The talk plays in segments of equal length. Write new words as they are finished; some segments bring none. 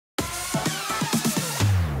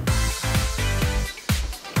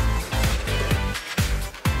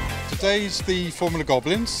Today's the Formula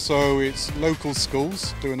Goblins, so it's local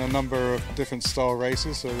schools doing a number of different style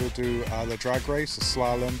races. So they'll do the drag race, the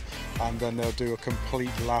slalom, and then they'll do a complete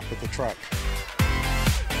lap of the track.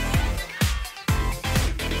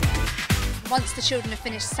 Once the children have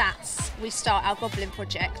finished SATs, we start our Goblin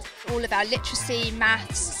project. All of our literacy,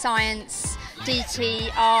 maths, science, DT,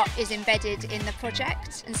 art is embedded in the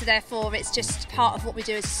project, and so therefore it's just part of what we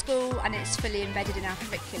do as a school and it's fully embedded in our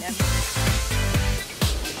curriculum.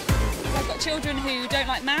 I've got children who don't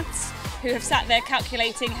like maths, who have sat there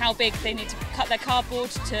calculating how big they need to cut their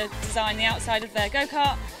cardboard to design the outside of their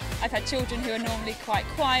go-kart. I've had children who are normally quite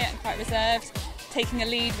quiet and quite reserved, taking a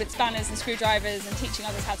lead with spanners and screwdrivers and teaching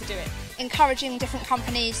others how to do it. Encouraging different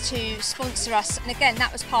companies to sponsor us, and again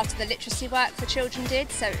that was part of the literacy work the children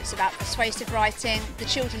did, so it's about persuasive writing. The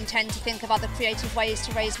children tend to think of other creative ways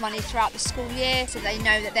to raise money throughout the school year, so they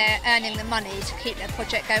know that they're earning the money to keep their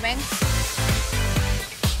project going.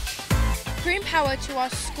 Green power to our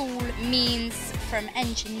school means from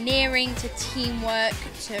engineering to teamwork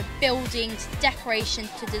to building to decoration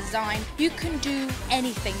to design. You can do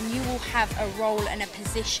anything. You will have a role and a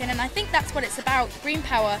position, and I think that's what it's about. Green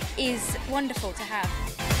power is wonderful to have.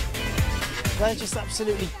 They're just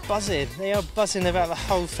absolutely buzzing. They are buzzing about the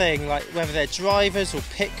whole thing, like whether they're drivers or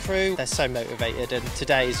pit crew. They're so motivated, and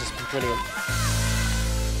today has just been brilliant.